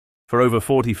For over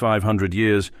 4,500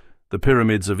 years, the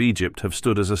pyramids of Egypt have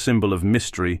stood as a symbol of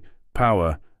mystery,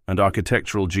 power, and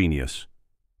architectural genius.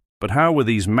 But how were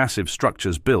these massive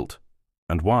structures built,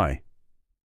 and why?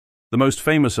 The most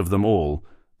famous of them all,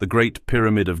 the Great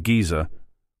Pyramid of Giza,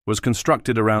 was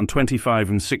constructed around 25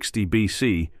 and 60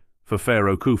 BC for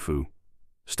Pharaoh Khufu.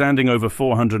 Standing over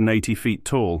 480 feet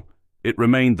tall, it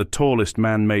remained the tallest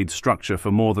man-made structure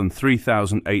for more than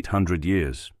 3,800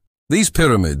 years. These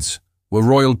pyramids were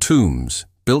royal tombs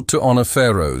built to honor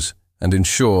pharaohs and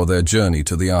ensure their journey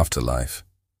to the afterlife.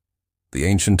 The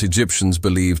ancient Egyptians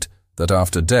believed that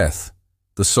after death,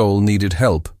 the soul needed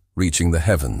help reaching the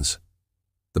heavens.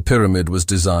 The pyramid was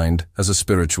designed as a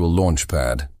spiritual launch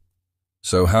pad.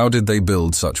 So how did they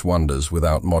build such wonders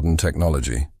without modern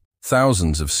technology?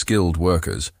 Thousands of skilled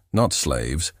workers, not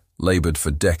slaves, labored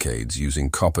for decades using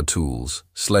copper tools,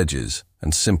 sledges,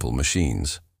 and simple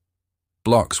machines.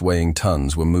 Blocks weighing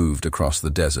tons were moved across the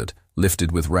desert,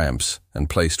 lifted with ramps, and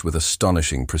placed with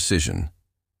astonishing precision.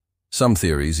 Some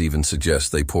theories even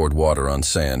suggest they poured water on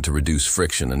sand to reduce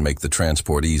friction and make the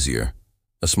transport easier.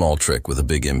 A small trick with a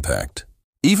big impact.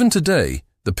 Even today,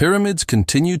 the pyramids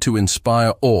continue to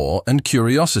inspire awe and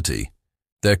curiosity.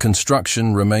 Their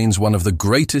construction remains one of the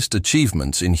greatest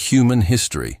achievements in human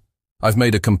history. I've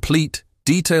made a complete,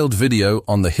 detailed video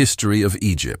on the history of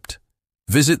Egypt.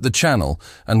 Visit the channel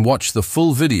and watch the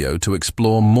full video to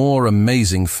explore more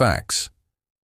amazing facts.